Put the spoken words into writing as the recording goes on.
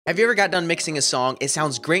Have you ever got done mixing a song? It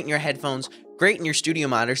sounds great in your headphones, great in your studio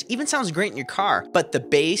monitors, even sounds great in your car, but the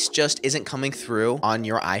bass just isn't coming through on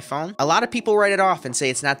your iPhone? A lot of people write it off and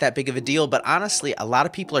say it's not that big of a deal, but honestly, a lot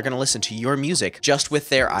of people are going to listen to your music just with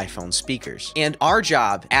their iPhone speakers. And our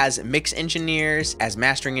job as mix engineers, as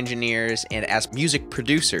mastering engineers, and as music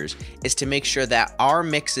producers is to make sure that our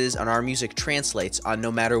mixes and our music translates on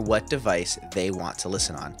no matter what device they want to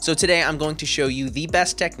listen on. So today I'm going to show you the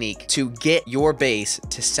best technique to get your bass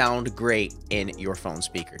to sound great in your phone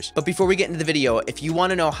speakers. But before we get into the video, if you want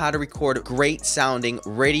to know how to record great sounding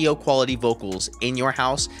radio quality vocals in your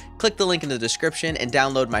house, click the link in the description and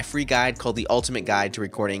download my free guide called The Ultimate Guide to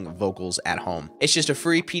Recording Vocals at Home. It's just a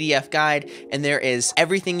free PDF guide, and there is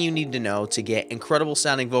everything you need to know to get incredible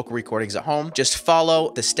sounding vocal recordings at home. Just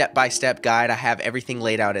follow the step-by-step guide. I have everything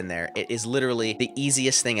laid out in there. It is literally the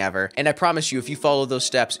easiest thing ever. And I promise you, if you follow those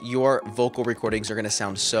steps, your vocal recordings are going to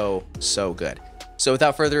sound so good. So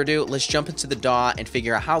without further ado, let's jump into the DAW and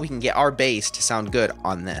figure out how we can get our bass to sound good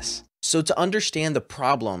on this. So to understand the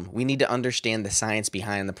problem, we need to understand the science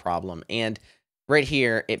behind the problem. And right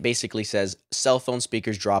here, it basically says cell phone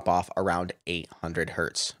speakers drop off around 800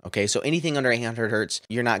 hertz. Okay, so anything under 800 hertz,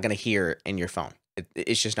 you're not going to hear in your phone.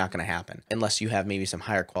 It's just not going to happen unless you have maybe some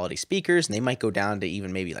higher quality speakers, and they might go down to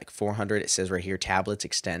even maybe like 400. It says right here, tablets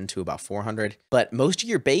extend to about 400, but most of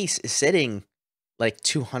your bass is sitting like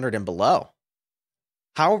 200 and below.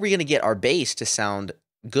 How are we going to get our bass to sound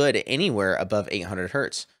good anywhere above 800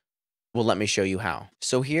 hertz? Well, let me show you how.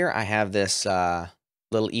 So here I have this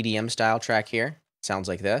little EDM style track here. Sounds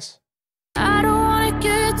like this. I don't want to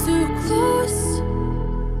get too close,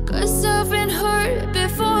 'cause I've been hurt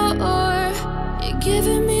before. You're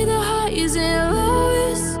giving me the highs and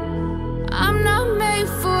lows. I'm not made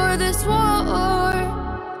for this war.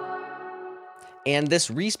 And this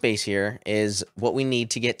respace here is what we need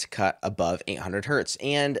to get to cut above 800 hertz.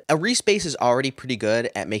 And a respace is already pretty good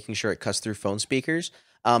at making sure it cuts through phone speakers,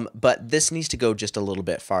 but this needs to go just a little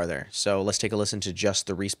bit farther. So let's take a listen to just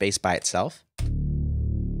the respace by itself.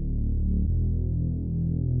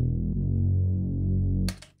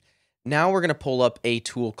 Now we're going to pull up a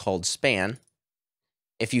tool called Span.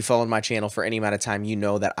 If you followed my channel for any amount of time, you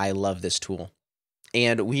know that I love this tool.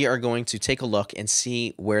 And we are going to take a look and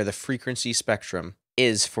see where the frequency spectrum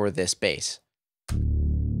is for this bass.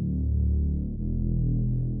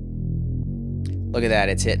 Look at that,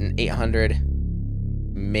 it's hitting 800,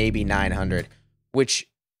 maybe 900, which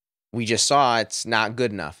we just saw it's not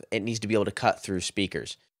good enough. It needs to be able to cut through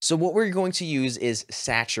speakers. So what we're going to use is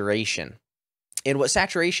saturation. And what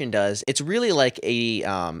saturation does, it's really like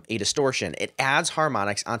a distortion. It adds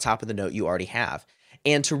harmonics on top of the note you already have.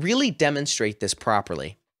 And to really demonstrate this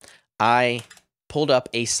properly, I pulled up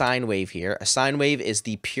a sine wave here. A sine wave is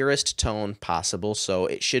the purest tone possible, so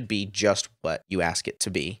it should be just what you ask it to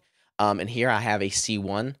be. And here I have a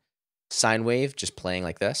C1 sine wave just playing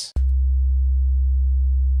like this.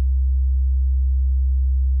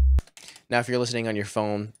 Now, if you're listening on your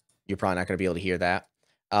phone, you're probably not going to be able to hear that.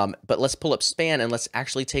 But let's pull up Span and let's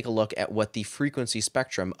actually take a look at what the frequency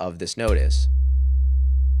spectrum of this note is.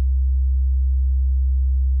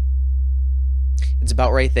 It's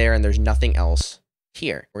about right there, and there's nothing else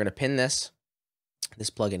here. We're going to pin this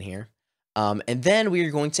plugin here, and then we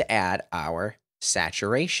are going to add our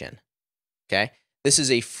saturation. Okay, this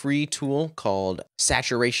is a free tool called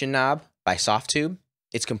Saturation Knob by Softtube.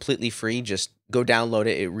 It's completely free. Just go download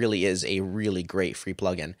it. It really is a really great free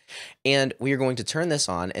plugin. And we are going to turn this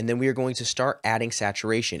on, and then we are going to start adding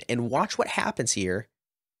saturation. And watch what happens here,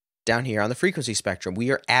 down here on the frequency spectrum.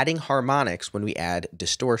 We are adding harmonics when we add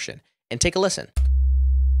distortion. And take a listen.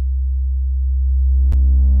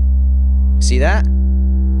 See that?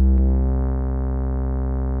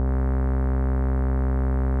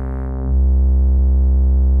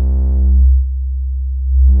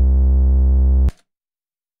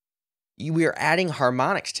 We are adding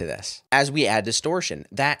harmonics to this as we add distortion.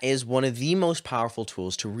 That is one of the most powerful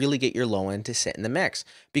tools to really get your low end to sit in the mix,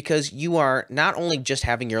 because you are not only just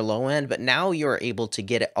having your low end, but now you are able to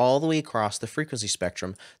get it all the way across the frequency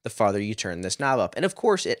spectrum the farther you turn this knob up. And of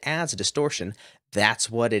course, it adds a distortion. That's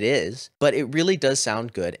what it is, but it really does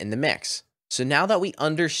sound good in the mix. So now that we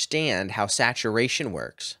understand how saturation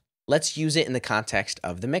works, let's use it in the context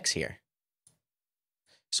of the mix here.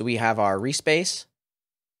 So we have our respace.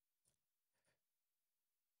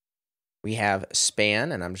 We have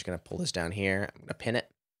Span, and I'm just going to pull this down here. I'm going to pin it,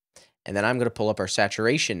 and then I'm going to pull up our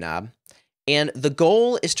saturation knob. And the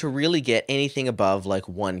goal is to really get anything above like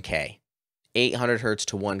 1K, 800 hertz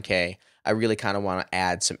to 1K. I really kind of want to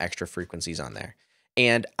add some extra frequencies on there.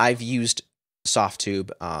 And I've used soft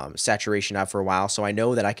tube saturation up for a while, so I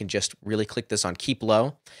know that I can just really click this on keep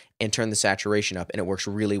low and turn the saturation up, and it works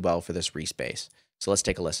really well for this Reese bass. So let's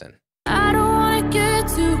take a listen. I don't wanna get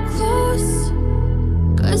too close,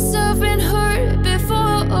 'cause I've been hurt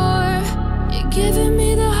before. You're giving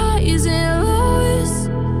me the highs and lows.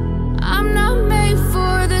 I'm not made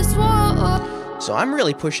for this war. So I'm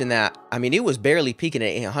really pushing that. I mean, it was barely peaking at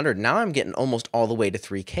 800. Now I'm getting almost all the way to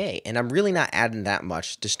 3K, and I'm really not adding that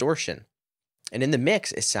much distortion. And in the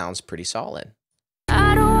mix, it sounds pretty solid.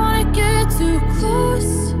 I don't wanna get too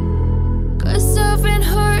close, 'cause I've been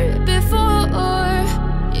hurt before.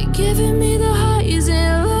 You're giving me the highs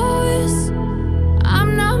and lows.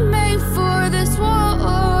 I'm not made for this war.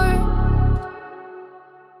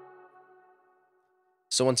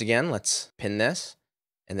 So once again, let's pin this,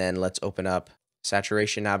 and then let's open up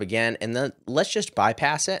saturation knob again, and then let's just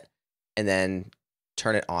bypass it, and then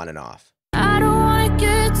turn it on and off. I don't wanna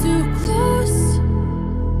get too close,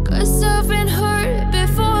 'cause I've been hurt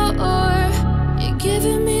before. You're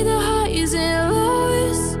giving me the highs and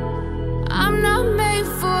lows. I'm not made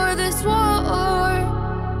for this war.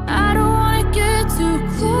 I don't wanna get too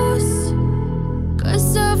close,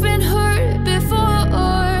 'cause I've been hurt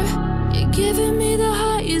before. You're giving me the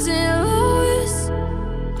highs and lows.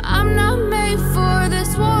 I'm not made for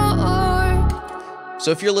this war. So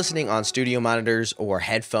if you're listening on studio monitors or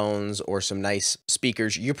headphones or some nice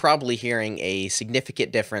speakers, you're probably hearing a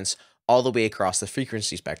significant difference all the way across the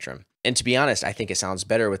frequency spectrum. And to be honest, I think it sounds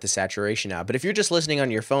better with the saturation knob. But if you're just listening on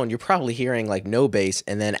your phone, you're probably hearing like no bass.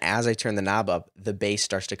 And then as I turn the knob up, the bass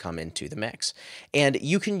starts to come into the mix. And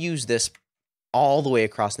you can use this all the way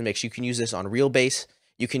across the mix. You can use this on real bass.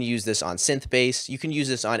 You can use this on synth bass. You can use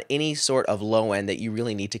this on any sort of low end that you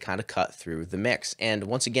really need to kind of cut through the mix. And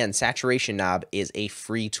once again, saturation knob is a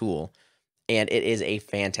free tool, and it is a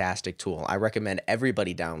fantastic tool. I recommend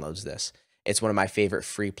everybody downloads this. It's one of my favorite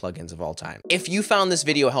free plugins of all time. If you found this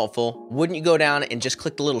video helpful, wouldn't you go down and just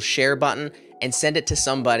click the little share button and send it to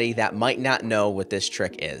somebody that might not know what this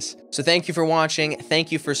trick is? So thank you for watching.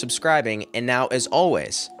 Thank you for subscribing. And now, as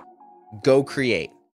always, go create.